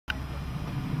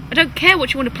I don't care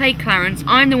what you want to play, Clarence.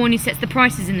 I'm the one who sets the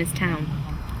prices in this town.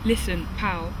 Listen,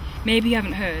 pal, maybe you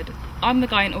haven't heard. I'm the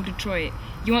guy in Old Detroit.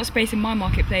 You want space in my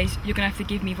marketplace, you're gonna have to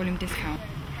give me volume discount.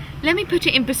 Let me put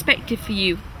it in perspective for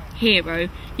you, hero.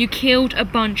 You killed a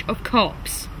bunch of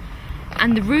cops.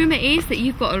 And the rumour is that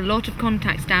you've got a lot of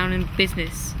contacts down in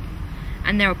business.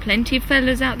 And there are plenty of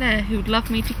fellas out there who'd love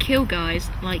me to kill guys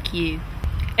like you.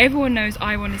 Everyone knows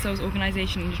I run a sales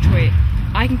organisation in Detroit.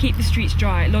 I can keep the streets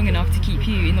dry long enough to keep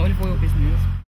you in the olive oil business.